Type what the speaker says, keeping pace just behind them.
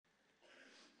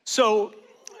So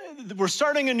we're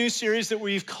starting a new series that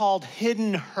we've called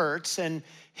Hidden Hurts, and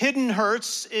Hidden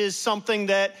Hurts is something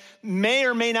that may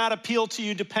or may not appeal to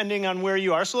you depending on where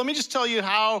you are. So let me just tell you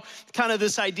how kind of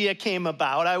this idea came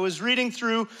about. I was reading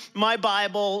through my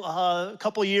Bible a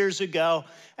couple years ago,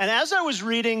 and as I was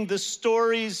reading the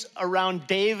stories around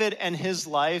David and his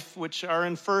life, which are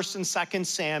in 1st and 2nd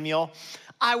Samuel,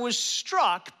 I was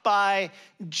struck by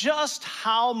just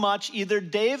how much either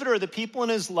David or the people in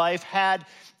his life had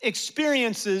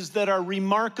experiences that are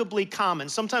remarkably common.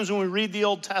 Sometimes when we read the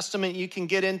Old Testament, you can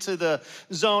get into the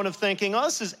zone of thinking, oh,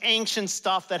 this is ancient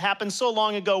stuff that happened so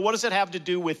long ago. What does it have to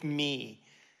do with me?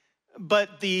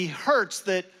 But the hurts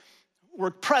that were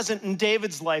present in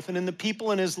David's life and in the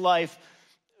people in his life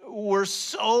were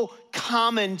so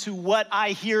common to what I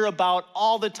hear about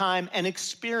all the time and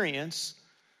experience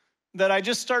that I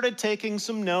just started taking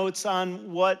some notes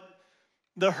on what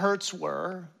the hurts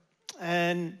were.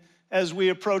 And as we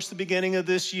approach the beginning of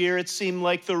this year, it seemed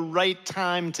like the right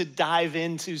time to dive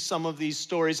into some of these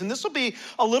stories. And this will be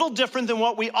a little different than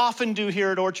what we often do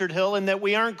here at Orchard Hill, in that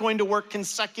we aren't going to work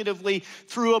consecutively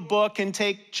through a book and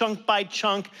take chunk by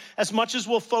chunk, as much as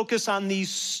we'll focus on these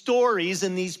stories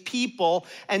and these people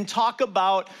and talk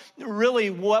about really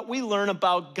what we learn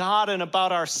about God and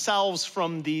about ourselves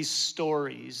from these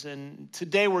stories. And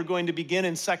today we're going to begin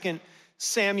in 2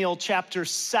 Samuel chapter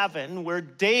 7, where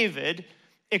David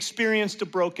experienced a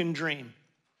broken dream.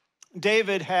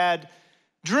 David had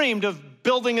dreamed of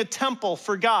building a temple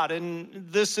for God, and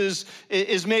this is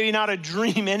maybe not a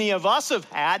dream any of us have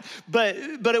had, but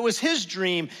it was his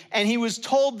dream, and he was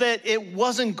told that it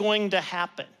wasn't going to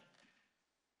happen.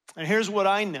 And here's what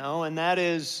I know, and that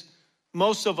is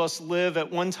most of us live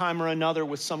at one time or another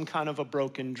with some kind of a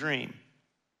broken dream.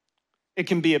 It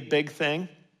can be a big thing,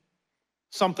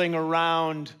 something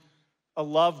around a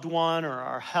loved one or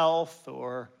our health,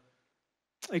 or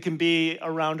it can be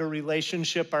around a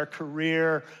relationship, our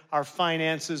career, our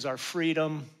finances, our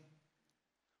freedom.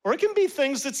 Or it can be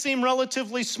things that seem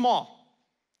relatively small.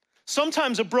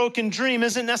 Sometimes a broken dream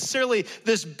isn't necessarily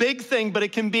this big thing, but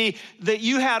it can be that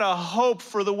you had a hope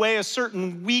for the way a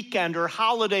certain weekend or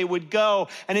holiday would go,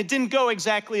 and it didn't go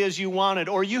exactly as you wanted.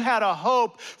 Or you had a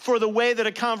hope for the way that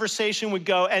a conversation would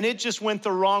go, and it just went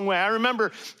the wrong way. I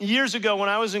remember years ago when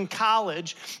I was in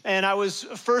college, and I was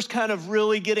first kind of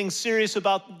really getting serious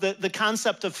about the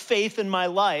concept of faith in my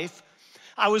life.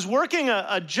 I was working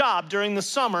a job during the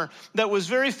summer that was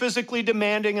very physically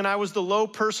demanding, and I was the low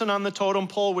person on the totem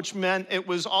pole, which meant it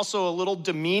was also a little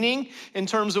demeaning in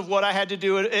terms of what I had to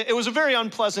do. It was a very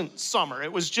unpleasant summer.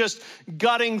 It was just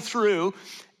gutting through.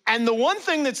 And the one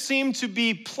thing that seemed to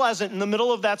be pleasant in the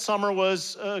middle of that summer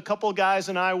was a couple of guys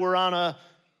and I were on a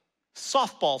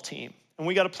softball team, and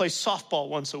we got to play softball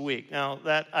once a week. Now,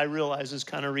 that I realize is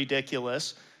kind of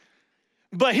ridiculous.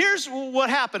 But here's what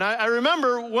happened. I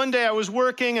remember one day I was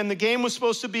working and the game was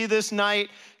supposed to be this night,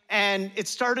 and it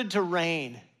started to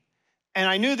rain. And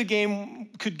I knew the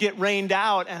game could get rained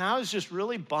out, and I was just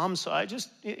really bummed. So I just,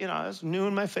 I was new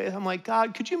in my faith. I'm like,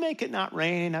 God, could you make it not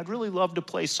rain? I'd really love to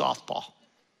play softball.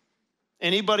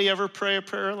 Anybody ever pray a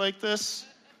prayer like this?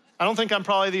 I don't think I'm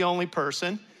probably the only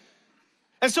person.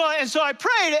 And so I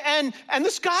prayed, and the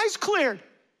skies cleared.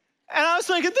 And I was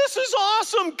thinking, this is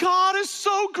awesome. God is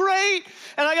so great.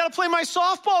 And I got to play my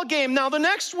softball game. Now, the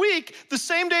next week, the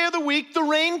same day of the week, the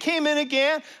rain came in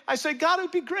again. I said, God, it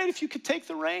would be great if you could take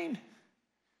the rain. Do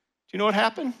you know what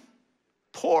happened?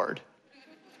 Poured.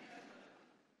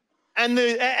 And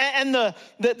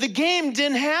the game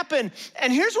didn't happen.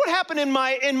 And here's what happened in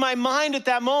my mind at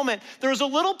that moment. There was a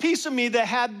little piece of me that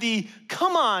had the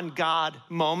come on, God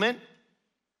moment.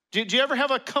 Do you ever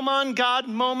have a come on, God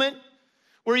moment?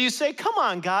 Where you say, come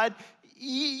on, God,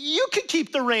 you could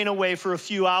keep the rain away for a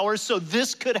few hours so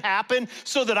this could happen,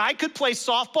 so that I could play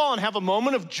softball and have a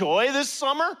moment of joy this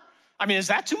summer? I mean, is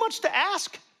that too much to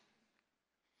ask?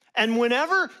 And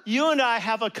whenever you and I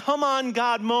have a come on,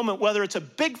 God moment, whether it's a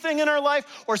big thing in our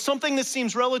life or something that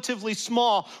seems relatively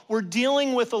small, we're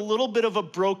dealing with a little bit of a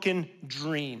broken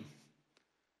dream.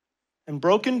 And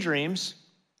broken dreams,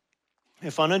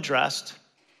 if unaddressed,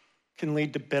 can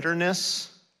lead to bitterness,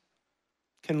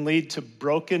 can lead to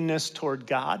brokenness toward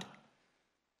God,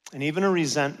 and even a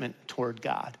resentment toward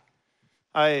God.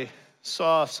 I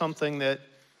saw something that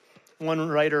one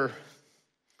writer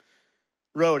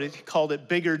wrote. He called it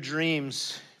Bigger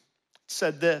Dreams. It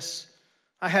said this: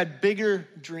 I had bigger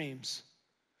dreams,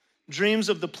 dreams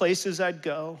of the places I'd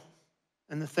go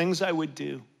and the things I would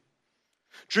do,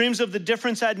 dreams of the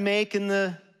difference I'd make in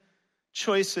the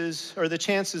choices or the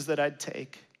chances that I'd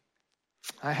take.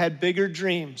 I had bigger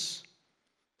dreams,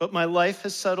 but my life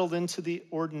has settled into the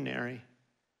ordinary.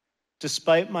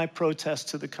 despite my protest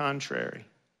to the contrary.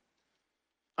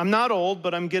 I'm not old,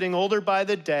 but I'm getting older by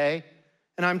the day,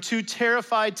 and I'm too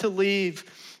terrified to leave,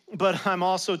 but I'm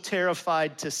also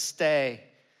terrified to stay.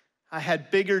 I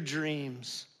had bigger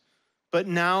dreams, but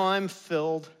now I'm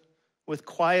filled with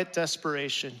quiet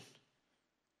desperation.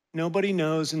 Nobody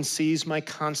knows and sees my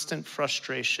constant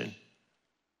frustration.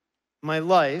 My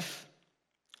life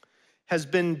has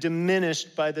been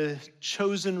diminished by the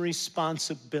chosen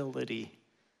responsibility.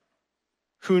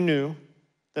 Who knew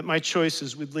that my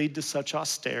choices would lead to such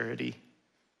austerity?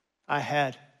 I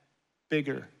had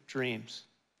bigger dreams.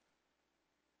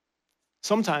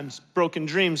 Sometimes broken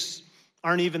dreams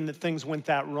aren't even that things went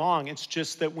that wrong. It's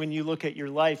just that when you look at your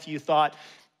life,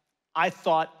 I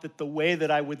thought that the way that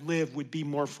I would live would be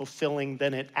more fulfilling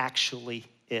than it actually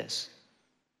is.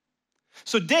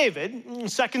 So David,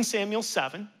 2 Samuel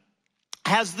 7,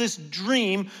 has this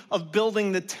dream of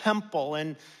building the temple,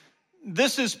 and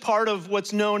this is part of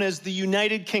what's known as the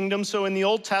United Kingdom. So in the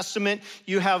Old Testament,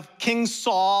 you have King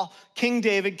Saul, King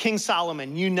David, King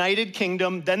Solomon, United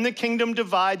Kingdom. Then the kingdom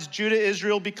divides. Judah,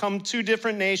 Israel become two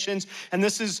different nations. And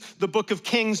this is the book of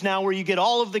Kings now, where you get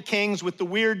all of the kings with the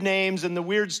weird names and the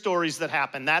weird stories that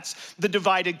happen. That's the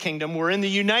divided kingdom. We're in the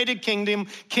United Kingdom,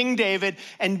 King David.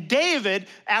 And David,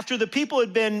 after the people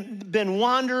had been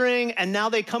wandering and now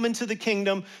they come into the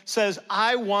kingdom, says,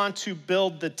 I want to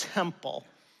build the temple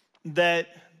that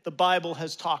the Bible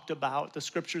has talked about, the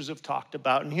scriptures have talked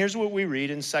about. And here's what we read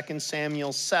in 2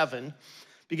 Samuel 7,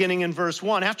 beginning in verse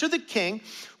 1. After the king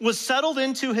was settled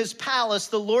into his palace,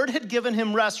 the Lord had given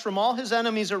him rest from all his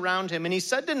enemies around him. And he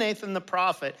said to Nathan the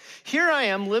prophet, here I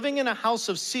am living in a house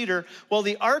of cedar while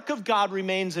the ark of God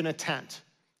remains in a tent.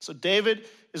 So David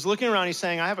is looking around, he's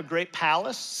saying, I have a great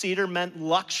palace. Cedar meant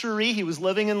luxury. He was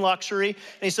living in luxury. And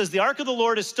he says, the ark of the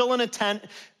Lord is still in a tent.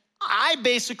 I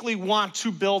basically want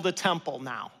to build a temple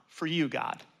now for you,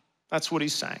 God. That's what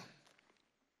he's saying.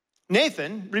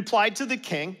 Nathan replied to the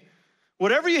king,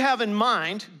 whatever you have in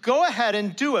mind, go ahead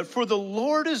and do it, for the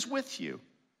Lord is with you.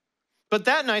 But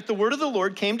that night, the word of the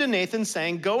Lord came to Nathan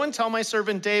saying, go and tell my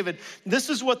servant David, this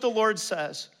is what the Lord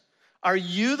says. Are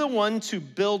you the one to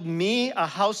build me a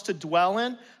house to dwell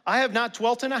in? I have not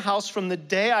dwelt in a house from the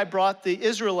day I brought the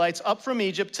Israelites up from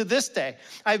Egypt to this day.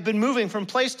 I've been moving from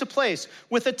place to place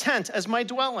with a tent as my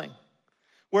dwelling.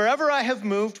 Wherever I have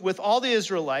moved with all the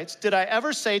Israelites, did I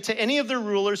ever say to any of the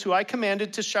rulers who I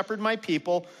commanded to shepherd my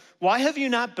people, why have you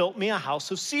not built me a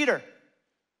house of cedar?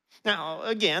 Now,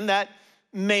 again, that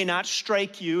may not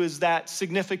strike you as that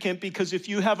significant, because if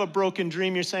you have a broken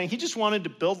dream, you're saying, he just wanted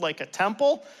to build like a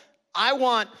temple. I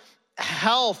want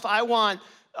health. I want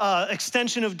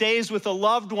extension of days with a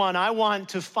loved one. I want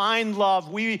to find love.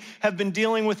 We have been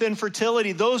dealing with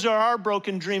infertility. Those are our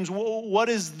broken dreams. What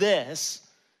is this?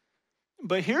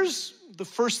 But here's the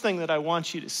first thing that I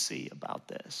want you to see about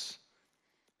this.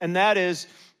 And that is,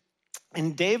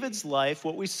 in David's life,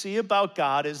 what we see about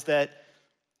God is that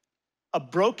a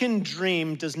broken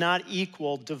dream does not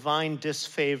equal divine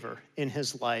disfavor in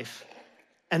his life.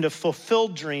 And a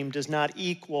fulfilled dream does not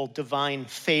equal divine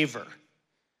favor.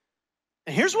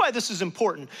 And here's why this is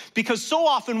important. Because so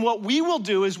often what we will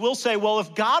do is we'll say, well,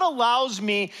 if God allows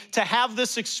me to have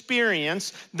this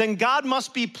experience, then God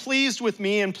must be pleased with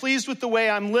me and pleased with the way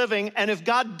I'm living. And if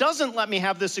God doesn't let me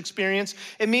have this experience,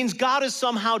 it means God is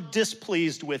somehow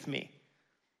displeased with me.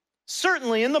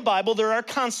 Certainly in the Bible, there are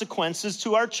consequences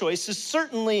to our choices.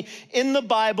 Certainly in the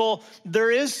Bible,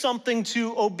 there is something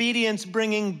to obedience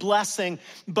bringing blessing.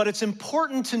 But it's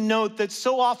important to note that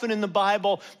so often in the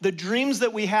Bible, the dreams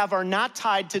that we have are not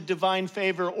tied to divine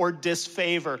favor or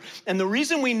disfavor. And the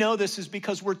reason we know this is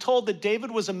because we're told that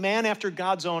David was a man after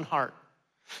God's own heart.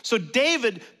 So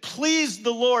David pleased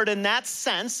the Lord in that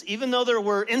sense, even though there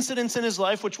were incidents in his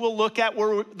life, which we'll look at,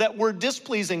 that were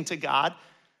displeasing to God.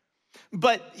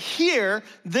 But here,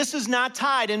 this is not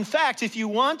tied. In fact, if you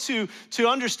want to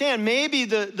understand maybe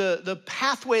the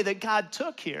pathway that God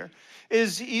took here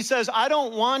is he says, I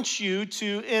don't want you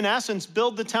to, in essence,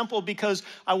 build the temple because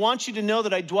I want you to know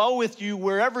that I dwell with you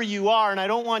wherever you are, and I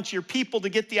don't want your people to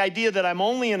get the idea that I'm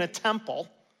only in a temple.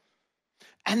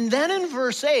 And then in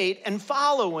verse 8 and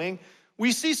following,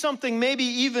 we see something maybe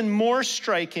even more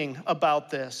striking about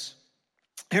this.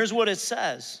 Here's what it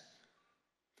says.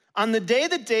 On the day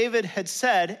that David had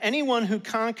said, anyone who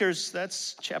conquers,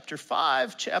 that's chapter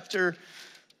 5, chapter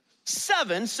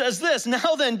 7 says this,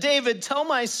 now then, David, tell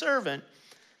my servant,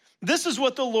 this is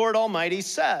what the Lord Almighty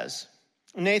says.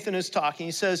 Nathan is talking.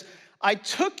 He says, I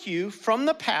took you from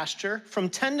the pasture, from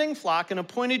tending flock, and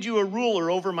appointed you a ruler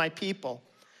over my people.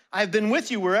 I've been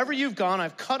with you wherever you've gone.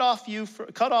 I've cut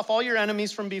off all your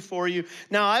enemies from before you.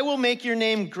 Now I will make your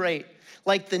name great,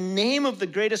 like the name of the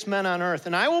greatest men on earth.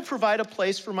 And I will provide a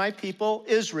place for my people,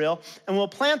 Israel, and will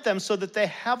plant them so that they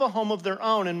have a home of their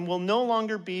own and will no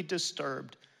longer be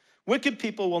disturbed. Wicked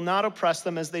people will not oppress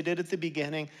them as they did at the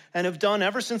beginning and have done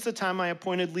ever since the time I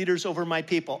appointed leaders over my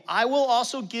people. I will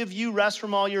also give you rest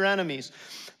from all your enemies.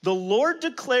 The Lord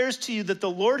declares to you that the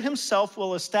Lord himself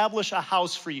will establish a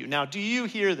house for you. Now, do you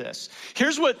hear this?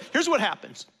 Here's what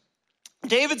happens.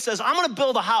 David says, I'm going to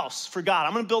build a house for God.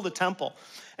 I'm going to build a temple.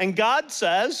 And God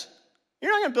says,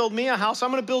 you're not going to build me a house. I'm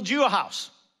going to build you a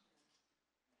house.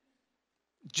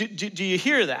 Do you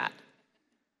hear that?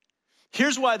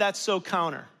 Here's why that's so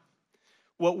counter.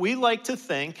 What we like to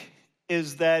think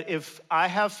is that if I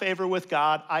have favor with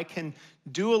God, I can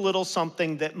do a little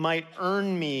something that might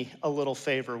earn me a little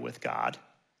favor with God.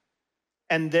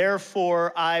 And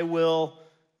therefore, I will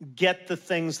get the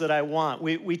things that I want.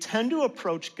 We tend to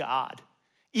approach God,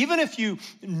 even if you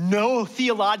know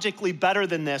theologically better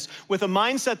than this, with a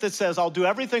mindset that says, I'll do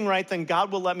everything right, then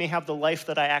God will let me have the life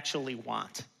that I actually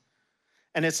want.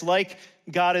 And it's like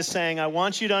God is saying, I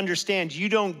want you to understand, you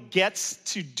don't get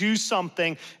to do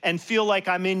something and feel like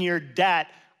I'm in your debt.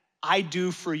 I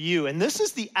do for you. And this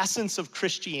is the essence of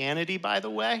Christianity, by the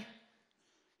way.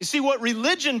 You see, what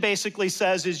religion basically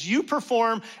says is you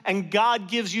perform and God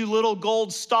gives you little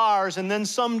gold stars, and then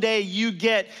someday you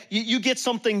get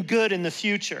something good in the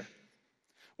future.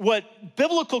 What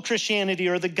biblical Christianity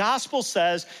or the gospel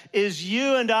says is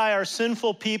you and I are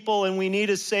sinful people and we need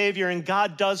a savior, and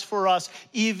God does for us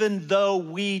even though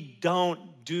we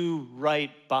don't do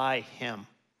right by him.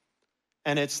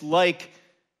 And it's like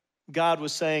God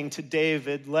was saying to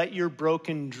David, let your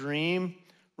broken dream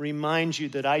remind you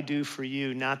that I do for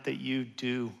you, not that you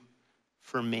do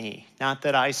for me, not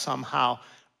that I somehow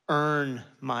earn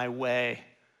my way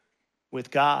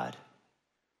with God.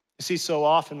 You see, so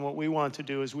often what we want to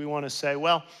do is we want to say,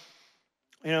 well,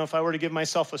 if I were to give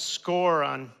myself a score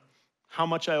on how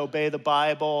much I obey the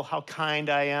Bible, how kind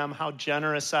I am, how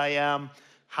generous I am,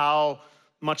 how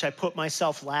much I put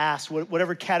myself last,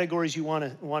 whatever categories you want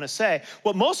to say,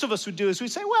 what most of us would do is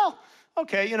we'd say, well,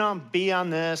 okay, I'm B on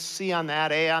this, C on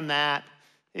that, A on that.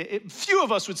 Few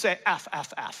of us would say F,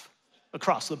 F, F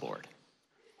across the board.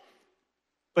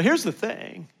 But here's the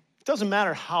thing. It doesn't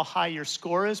matter how high your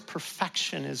score is.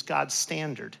 Perfection is God's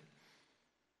standard.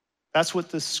 That's what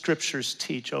the scriptures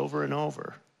teach over and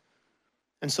over.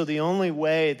 And so the only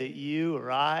way that you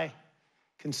or I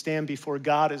can stand before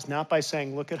God is not by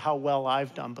saying, look at how well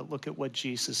I've done, but look at what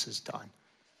Jesus has done.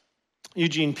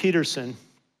 Eugene Peterson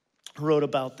wrote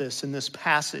about this in this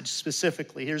passage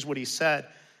specifically. Here's what he said.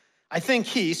 I think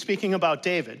he, speaking about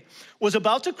David, was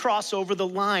about to cross over the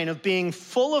line of being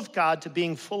full of God to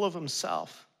being full of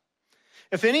himself.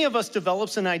 If any of us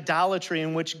develops an idolatry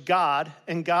in which God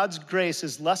and God's grace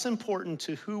is less important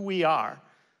to who we are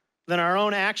than our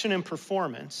own action and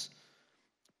performance,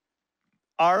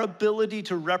 our ability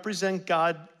to represent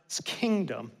God's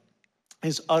kingdom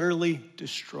is utterly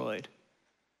destroyed.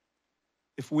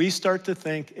 If we start to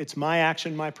think it's my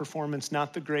action, my performance,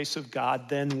 not the grace of God,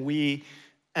 then we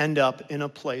end up in a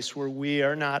place where we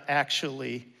are not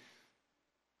actually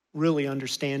really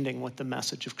understanding what the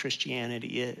message of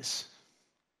Christianity is.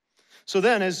 So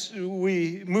then as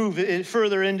we move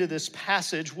further into this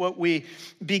passage, what we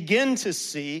begin to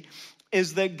see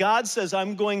is that God says,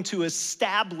 I'm going to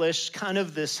establish kind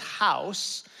of this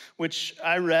house, which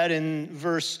I read in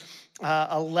verse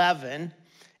 11.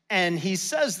 And he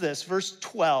says this, verse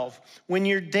 12, when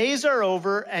your days are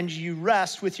over and you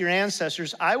rest with your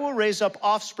ancestors, I will raise up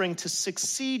offspring to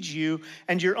succeed you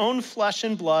and your own flesh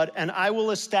and blood, and I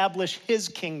will establish his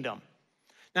kingdom.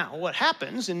 Now, what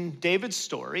happens in David's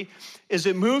story is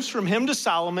it moves from him to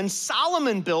Solomon.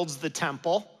 Solomon builds the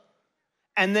temple,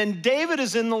 and then David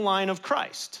is in the line of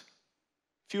Christ.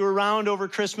 If you were around over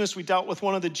Christmas, we dealt with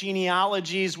one of the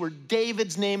genealogies where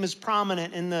David's name is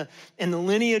prominent in the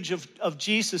lineage of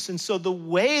Jesus. And so the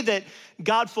way that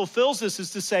God fulfills this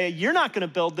is to say, you're not going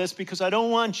to build this because I don't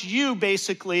want you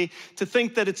basically to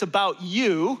think that it's about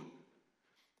you,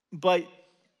 but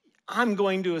I'm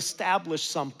going to establish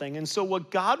something. And so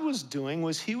what God was doing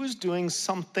was he was doing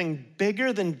something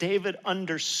bigger than David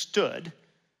understood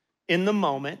in the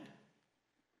moment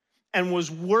and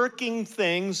was working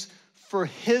things for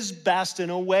his best in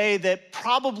a way that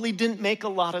probably didn't make a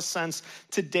lot of sense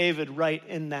to David right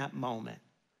in that moment.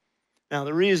 Now,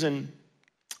 the reason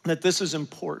that this is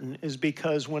important is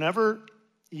because whenever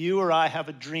you or I have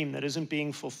a dream that isn't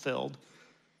being fulfilled,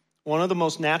 one of the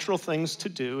most natural things to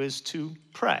do is to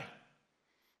pray.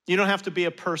 You don't have to be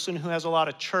a person who has a lot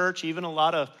of church, even a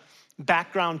lot of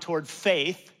background toward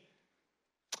faith.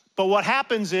 But what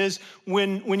happens is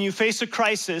when you face a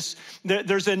crisis,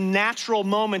 there's a natural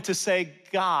moment to say,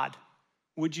 God,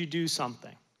 would you do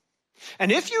something?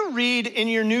 And if you read in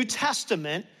your New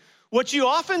Testament, what you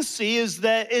often see is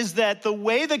that the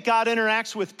way that God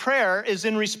interacts with prayer is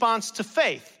in response to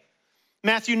faith.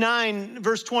 Matthew 9,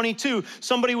 verse 22,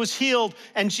 somebody was healed,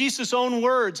 and Jesus' own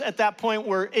words at that point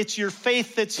were, it's your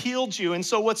faith that's healed you. And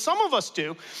so what some of us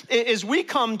do is we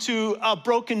come to a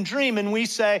broken dream and we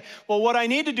say, well, what I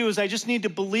need to do is I just need to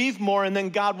believe more, and then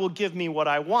God will give me what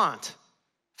I want.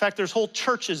 In fact, there's whole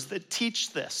churches that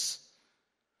teach this.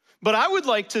 But I would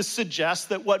like to suggest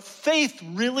that what faith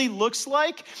really looks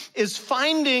like is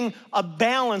finding a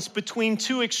balance between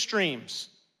two extremes.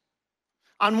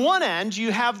 On one end,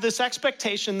 you have this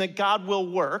expectation that God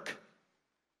will work,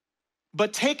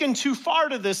 but taken too far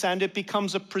to this end, it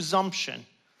becomes a presumption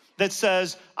that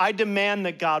says, I demand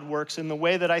that God works in the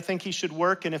way that I think he should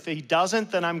work, and if he doesn't,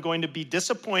 then I'm going to be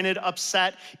disappointed,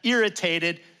 upset,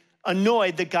 irritated,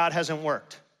 annoyed that God hasn't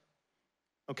worked.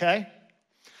 Okay?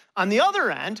 On the other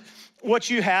end, what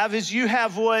you have is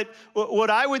what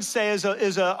I would say is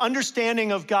a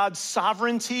understanding of God's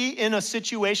sovereignty in a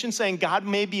situation, saying God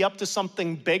may be up to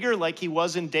something bigger like he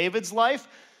was in David's life.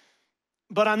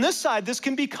 But on this side, this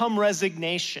can become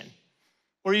resignation,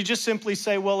 where you just simply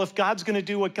say, well, if God's going to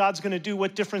do what God's going to do,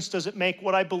 what difference does it make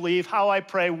what I believe, how I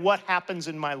pray, what happens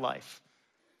in my life?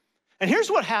 And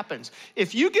here's what happens.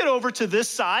 If you get over to this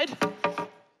side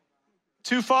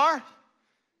too far,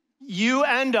 you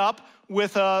end up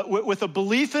with a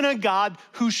belief in a God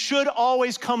who should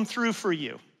always come through for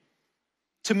you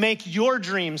to make your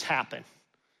dreams happen.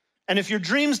 And if your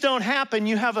dreams don't happen,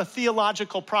 you have a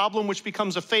theological problem, which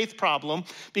becomes a faith problem,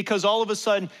 because all of a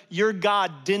sudden your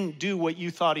God didn't do what you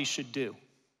thought he should do.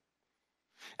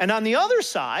 And on the other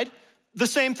side, the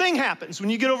same thing happens.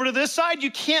 When you get over to this side,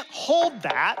 you can't hold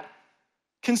that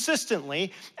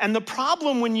consistently. And the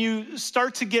problem when you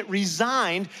start to get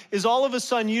resigned is all of a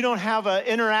sudden you don't have an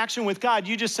interaction with God.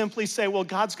 You just simply say, well,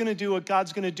 God's going to do what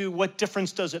God's going to do. What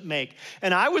difference does it make?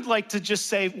 And I would like to just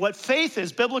say what faith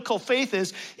is, biblical faith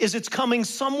is it's coming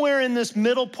somewhere in this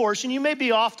middle portion. You may be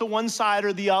off to one side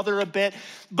or the other a bit,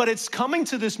 but it's coming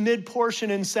to this mid portion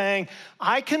and saying,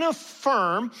 I can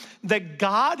affirm that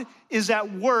God is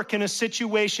at work in a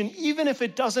situation, even if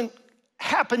it doesn't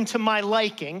happen to my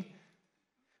liking,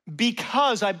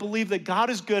 because I believe that God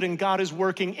is good and God is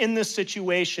working in this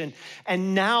situation,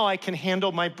 and now I can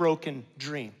handle my broken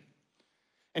dream.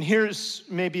 And here's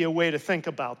maybe a way to think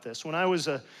about this. When I was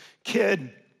a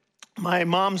kid, my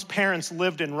mom's parents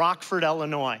lived in Rockford,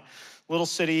 Illinois, little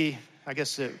city. I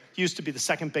guess it used to be the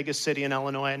second biggest city in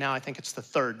Illinois. Now I think it's the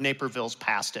third. Naperville's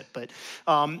past it.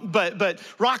 But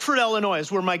Rockford, Illinois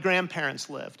is where my grandparents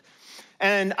lived.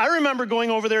 And I remember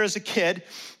going over there as a kid,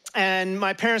 and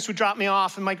my parents would drop me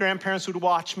off, and my grandparents would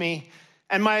watch me.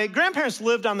 And my grandparents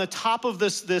lived on the top of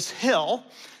this hill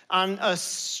on a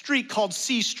street called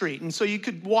C Street. And so you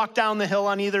could walk down the hill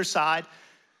on either side.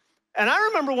 And I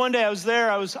remember one day I was there,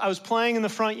 I was playing in the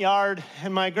front yard,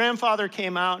 and my grandfather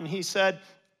came out and he said,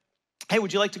 hey,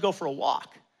 would you like to go for a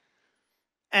walk?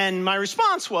 And my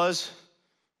response was,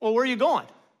 well, where are you going?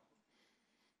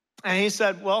 And he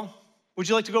said, well, would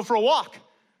you like to go for a walk?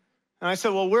 And I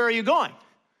said, well, where are you going? And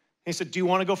he said, do you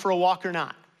want to go for a walk or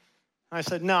not? And I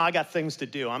said, no, I got things to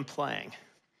do. I'm playing.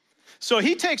 So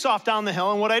he takes off down the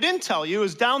hill, and what I didn't tell you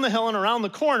is down the hill and around the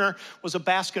corner was a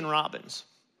Baskin Robbins.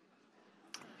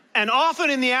 And often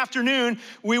in the afternoon,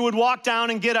 we would walk down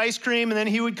and get ice cream, and then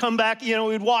he would come back,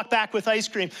 we'd walk back with ice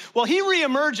cream. Well, he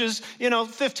reemerges,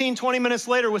 15, 20 minutes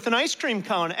later with an ice cream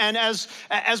cone. And as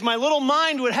my little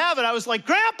mind would have it, I was like,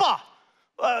 Grandpa,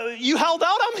 you held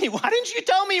out on me. Why didn't you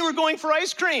tell me you were going for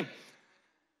ice cream?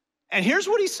 And here's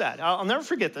what he said. I'll never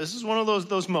forget this. This is one of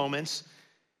those moments.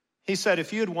 He said,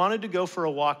 if you had wanted to go for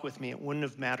a walk with me, it wouldn't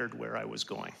have mattered where I was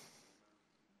going.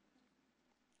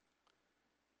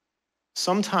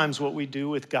 Sometimes what we do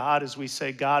with God is we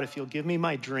say, God, if you'll give me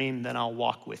my dream, then I'll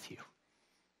walk with you.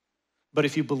 But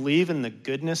if you believe in the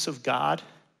goodness of God,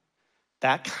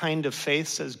 that kind of faith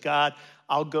says, God,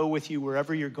 I'll go with you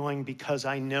wherever you're going because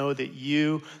I know that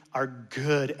you are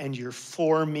good and you're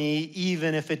for me,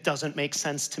 even if it doesn't make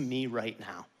sense to me right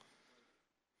now.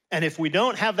 And if we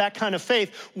don't have that kind of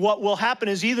faith, what will happen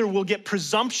is either we'll get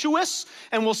presumptuous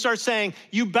and we'll start saying,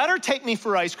 you better take me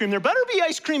for ice cream. There better be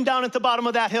ice cream down at the bottom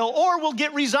of that hill. Or we'll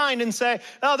get resigned and say,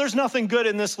 oh, there's nothing good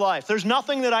in this life. There's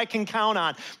nothing that I can count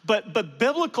on. But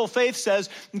biblical faith says,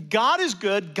 God is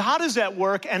good, God is at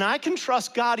work, and I can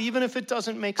trust God even if it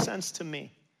doesn't make sense to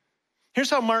me. Here's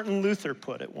how Martin Luther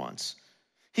put it once.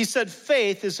 He said,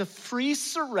 faith is a free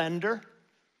surrender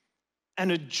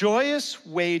and a joyous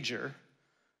wager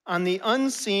on the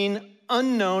unseen,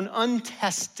 unknown,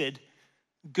 untested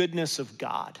goodness of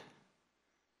God.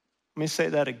 Let me say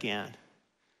that again.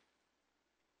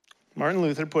 Martin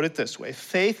Luther put it this way: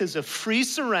 faith is a free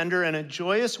surrender and a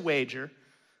joyous wager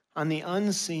on the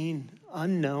unseen,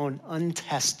 unknown,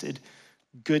 untested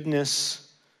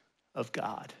goodness of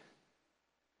God.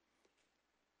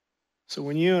 So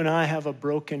when you and I have a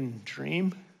broken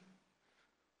dream,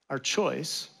 our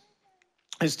choice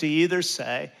is to either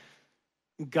say,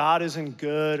 God isn't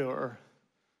good, or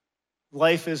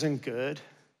life isn't good,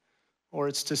 or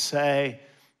it's to say,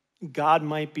 God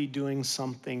might be doing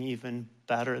something even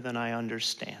better than I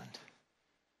understand.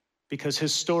 Because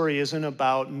his story isn't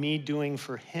about me doing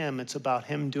for him, it's about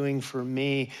him doing for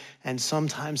me, and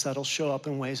sometimes that'll show up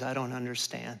in ways I don't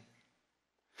understand.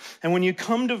 And when you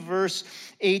come to verse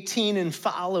 18 and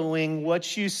following,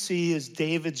 what you see is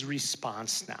David's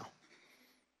response now.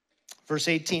 Verse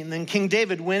 18, then King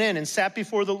David went in and sat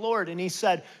before the Lord, and he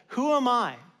said, who am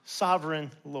I,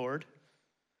 sovereign Lord?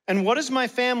 And what is my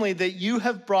family that you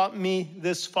have brought me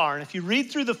this far? And if you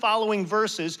read through the following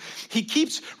verses, he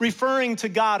keeps referring to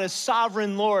God as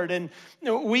sovereign Lord. And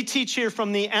we teach here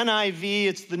from the NIV,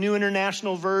 it's the New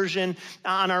International Version,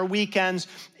 on our weekends.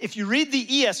 If you read the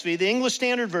ESV, the English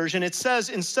Standard Version, it says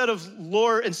instead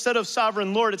of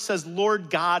sovereign Lord, it says Lord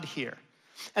God here.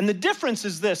 And the difference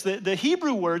is this: the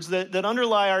Hebrew words that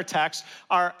underlie our text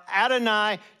are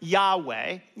Adonai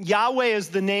Yahweh. Yahweh is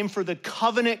the name for the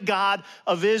covenant God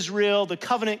of Israel, the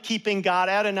covenant-keeping God.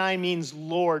 Adonai means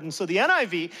Lord. And so the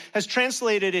NIV has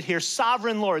translated it here,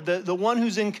 sovereign Lord, the one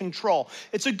who's in control.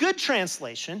 It's a good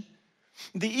translation.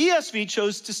 The ESV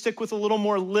chose to stick with a little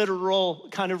more literal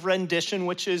kind of rendition,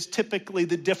 which is typically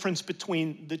the difference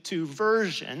between the two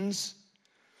versions.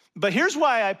 But here's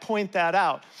why I point that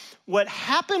out. What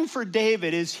happened for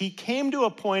David is he came to a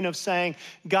point of saying,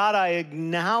 God, I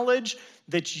acknowledge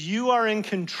that you are in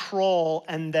control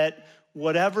and that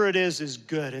whatever it is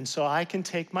good. And so I can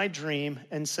take my dream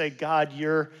and say, God,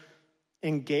 you're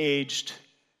engaged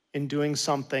in doing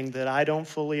something that I don't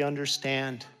fully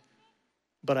understand,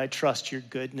 but I trust your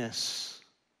goodness.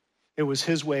 It was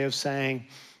his way of saying,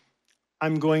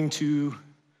 I'm going to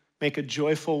make a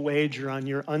joyful wager on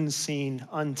your unseen,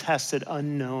 untested,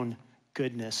 unknown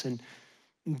goodness. And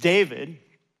David,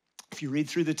 if you read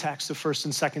through the text of 1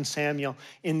 and 2 Samuel,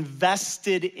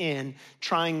 invested in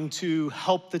trying to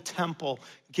help the temple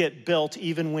get built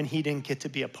even when he didn't get to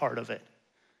be a part of it.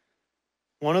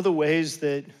 One of the ways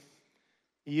that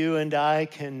you and I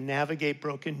can navigate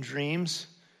broken dreams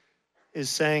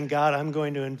is saying, God, I'm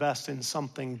going to invest in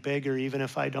something bigger even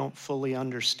if I don't fully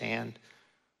understand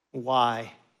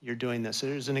why you're doing this.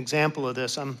 There's an example of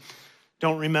this.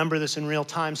 Don't remember this in real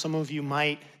time. Some of you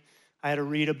might. I had to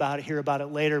read about it, hear about it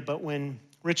later. But when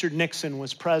Richard Nixon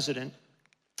was president,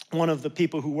 one of the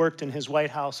people who worked in his White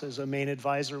House as a main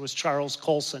advisor was Charles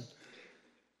Colson.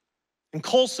 And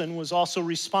Colson was also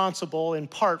responsible in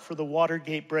part for the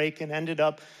Watergate break and ended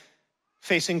up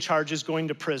facing charges, going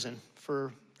to prison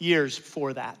for years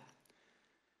for that.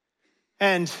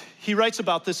 And he writes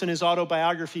about this in his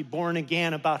autobiography, Born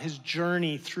Again, about his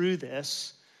journey through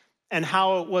this and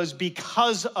how it was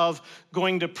because of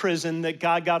going to prison that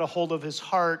God got a hold of his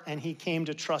heart and he came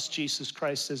to trust Jesus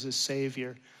Christ as his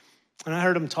Savior. And I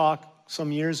heard him talk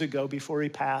some years ago before he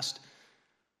passed.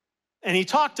 And he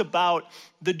talked about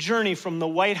the journey from the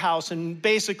White House, and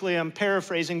basically, I'm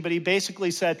paraphrasing, but he basically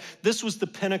said, this was the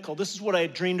pinnacle. This is what I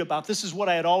had dreamed about. This is what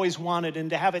I had always wanted. And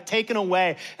to have it taken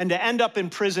away and to end up in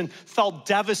prison felt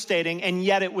devastating. And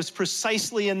yet it was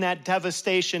precisely in that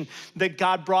devastation that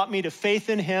God brought me to faith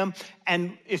in him.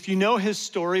 And if you know his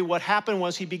story, what happened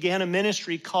was he began a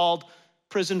ministry called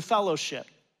Prison Fellowship.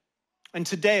 And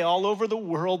today, all over the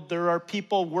world, there are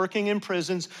people working in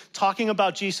prisons, talking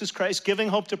about Jesus Christ, giving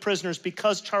hope to prisoners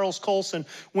because Charles Colson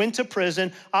went to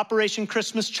prison. Operation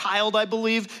Christmas Child, I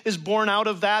believe, is born out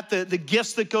of that. The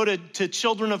gifts that go to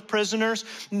children of prisoners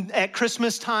at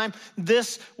Christmas time.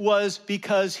 This was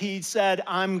because he said,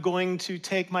 I'm going to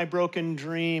take my broken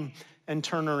dream and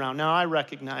turn around. Now, I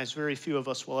recognize very few of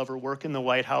us will ever work in the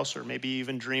White House or maybe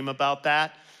even dream about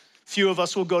that. Few of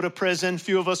us will go to prison.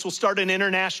 Few of us will start an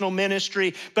international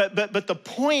ministry. But the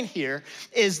point here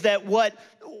is that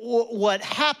what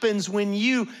happens when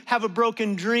you have a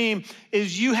broken dream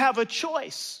is you have a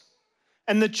choice.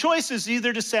 And the choice is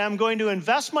either to say, I'm going to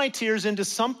invest my tears into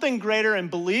something greater and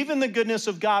believe in the goodness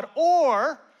of God,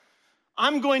 or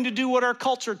I'm going to do what our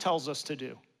culture tells us to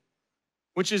do,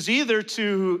 which is either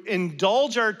to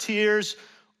indulge our tears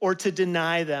or to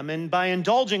deny them. And by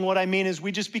indulging, what I mean is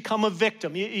we just become a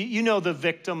victim. You know the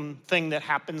victim thing that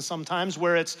happens sometimes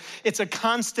where it's a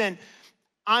constant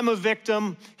I'm a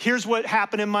victim. Here's what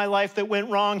happened in my life that went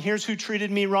wrong. Here's who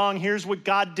treated me wrong. Here's what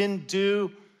God didn't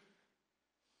do.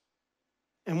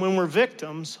 And when we're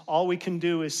victims, all we can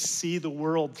do is see the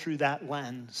world through that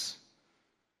lens.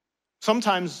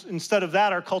 Sometimes, instead of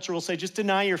that, our culture will say, just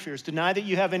deny your fears. Deny that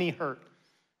you have any hurt.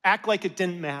 Act like it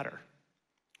didn't matter.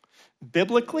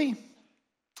 Biblically,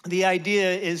 the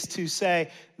idea is to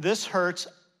say, this hurts,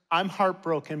 I'm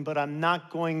heartbroken, but I'm not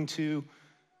going to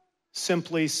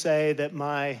simply say that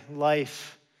my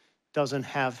life doesn't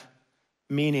have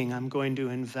meaning. I'm going to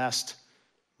invest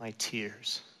my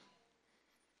tears.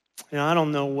 I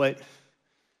don't know what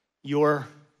your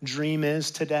dream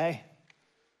is today,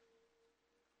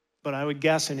 but I would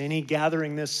guess in any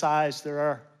gathering this size, there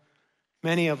are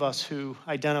many of us who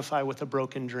identify with a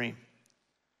broken dream.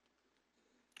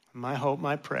 My hope,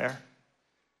 my prayer,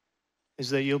 is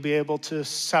that you'll be able to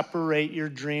separate your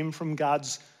dream from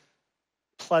God's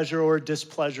pleasure or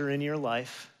displeasure in your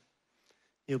life.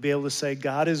 You'll be able to say,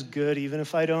 God is good even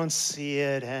if I don't see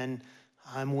it, and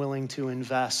I'm willing to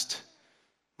invest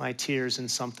my tears in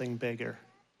something bigger.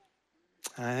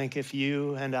 And I think if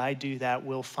you and I do that,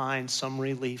 we'll find some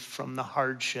relief from the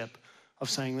hardship of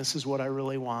saying, this is what I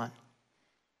really want.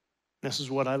 This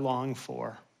is what I long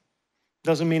for.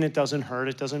 Doesn't mean it doesn't hurt.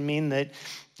 It doesn't mean that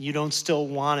you don't still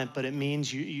want it, but it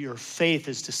means your faith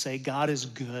is to say, God is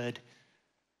good,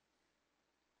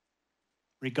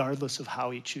 regardless of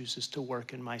how he chooses to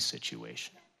work in my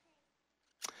situation.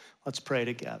 Let's pray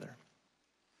together.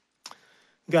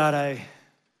 God, I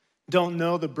don't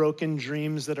know the broken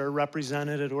dreams that are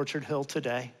represented at Orchard Hill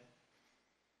today,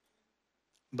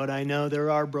 but I know there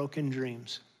are broken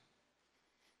dreams.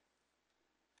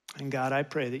 And God, I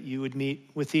pray that you would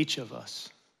meet with each of us.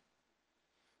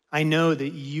 I know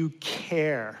that you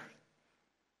care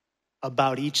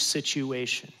about each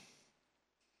situation,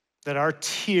 that our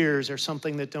tears are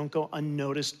something that don't go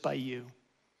unnoticed by you.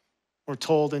 We're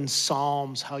told in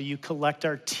Psalms how you collect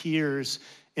our tears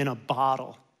in a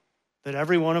bottle, that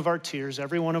every one of our tears,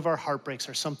 every one of our heartbreaks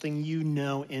are something you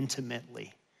know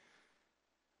intimately.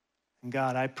 And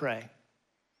God, I pray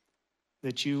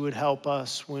that you would help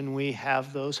us when we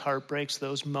have those heartbreaks,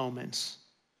 those moments,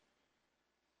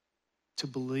 to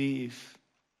believe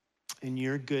in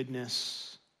your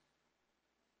goodness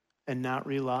and not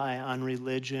rely on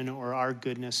religion or our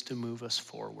goodness to move us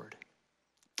forward.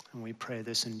 And we pray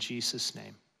this in Jesus'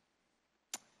 name.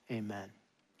 Amen.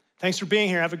 Thanks for being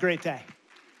here. Have a great day.